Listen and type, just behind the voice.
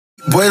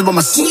boys by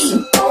my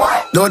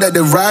side. Know that they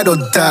ride or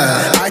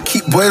die. I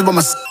keep boys by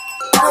my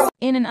side.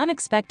 In an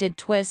unexpected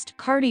twist,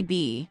 Cardi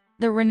B,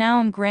 the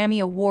renowned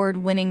Grammy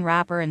Award-winning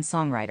rapper and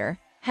songwriter,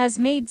 has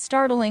made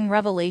startling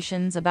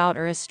revelations about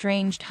her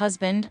estranged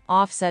husband,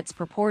 Offset's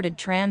purported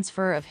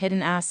transfer of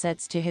hidden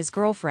assets to his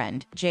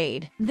girlfriend,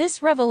 Jade.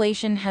 This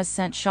revelation has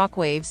sent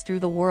shockwaves through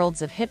the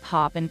worlds of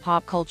hip-hop and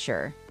pop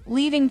culture,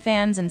 leaving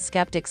fans and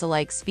skeptics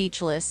alike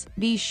speechless.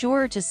 Be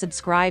sure to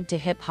subscribe to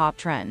Hip Hop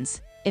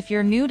Trends if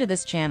you're new to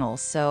this channel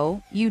so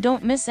you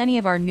don't miss any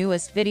of our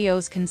newest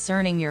videos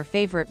concerning your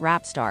favorite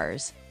rap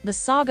stars. The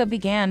saga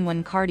began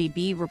when Cardi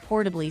B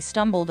reportedly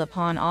stumbled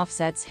upon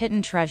Offset's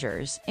hidden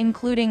treasures,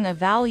 including a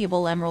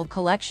valuable emerald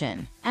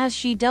collection. As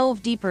she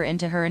delved deeper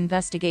into her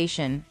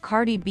investigation,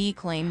 Cardi B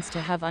claims to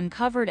have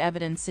uncovered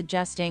evidence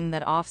suggesting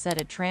that Offset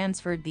had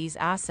transferred these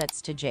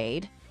assets to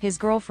Jade, his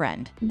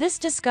girlfriend. This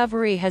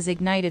discovery has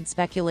ignited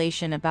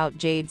speculation about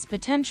Jade's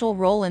potential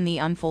role in the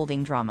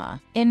unfolding drama.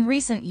 In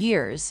recent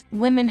years,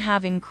 women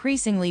have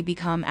increasingly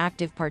become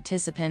active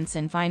participants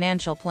in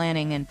financial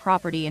planning and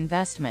property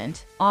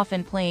investment,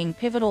 often playing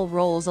pivotal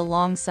roles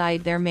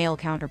alongside their male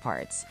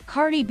counterparts.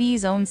 Cardi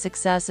B's own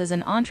success as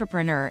an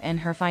entrepreneur and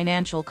her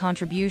financial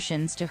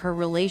contributions to her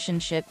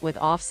relationship with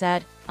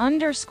Offset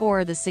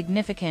underscore the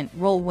significant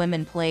role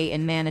women play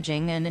in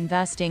managing and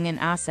investing in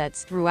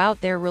assets throughout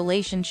their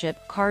relationship.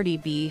 Cardi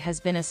B has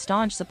been a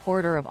staunch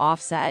supporter of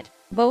Offset,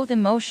 both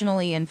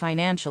emotionally and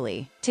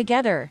financially.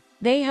 Together,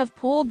 they have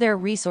pooled their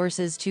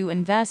resources to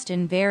invest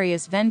in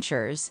various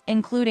ventures,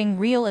 including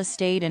real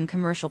estate and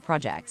commercial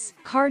projects.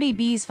 Cardi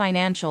B's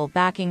financial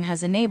backing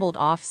has enabled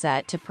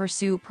Offset to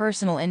pursue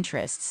personal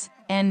interests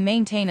and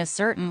maintain a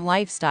certain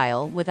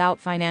lifestyle without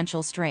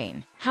financial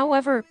strain.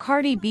 However,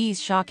 Cardi B's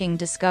shocking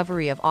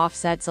discovery of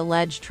Offset's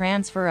alleged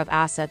transfer of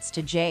assets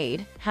to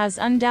Jade has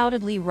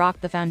undoubtedly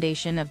rocked the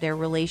foundation of their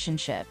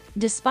relationship.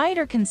 Despite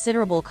her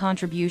considerable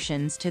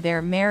contributions to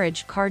their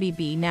marriage, Cardi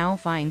B now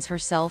finds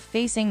herself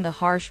facing the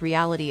harsh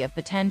reality of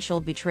potential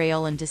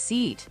betrayal and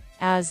deceit.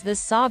 As this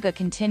saga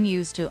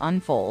continues to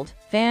unfold,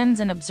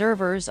 fans and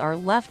observers are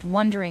left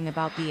wondering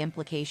about the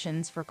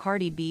implications for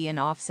Cardi B and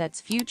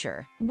Offset's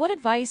future. What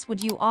advice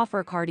would you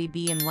offer Cardi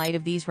B in light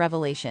of these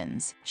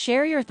revelations?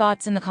 Share your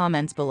thoughts in the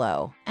comments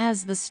below.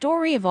 As the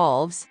story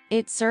evolves,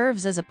 it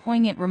serves as a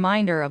poignant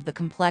reminder of the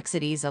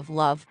complexities of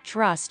love,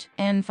 trust,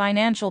 and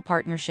financial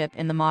partnership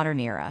in the modern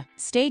era.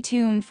 Stay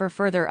tuned for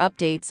further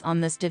updates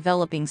on this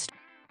developing story.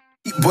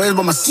 Keep boys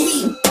by my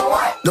side.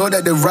 Know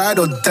that they ride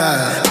or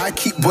die. I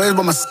keep boys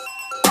by my side.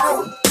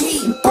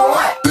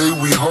 Day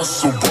we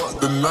hustle,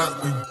 but the night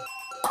we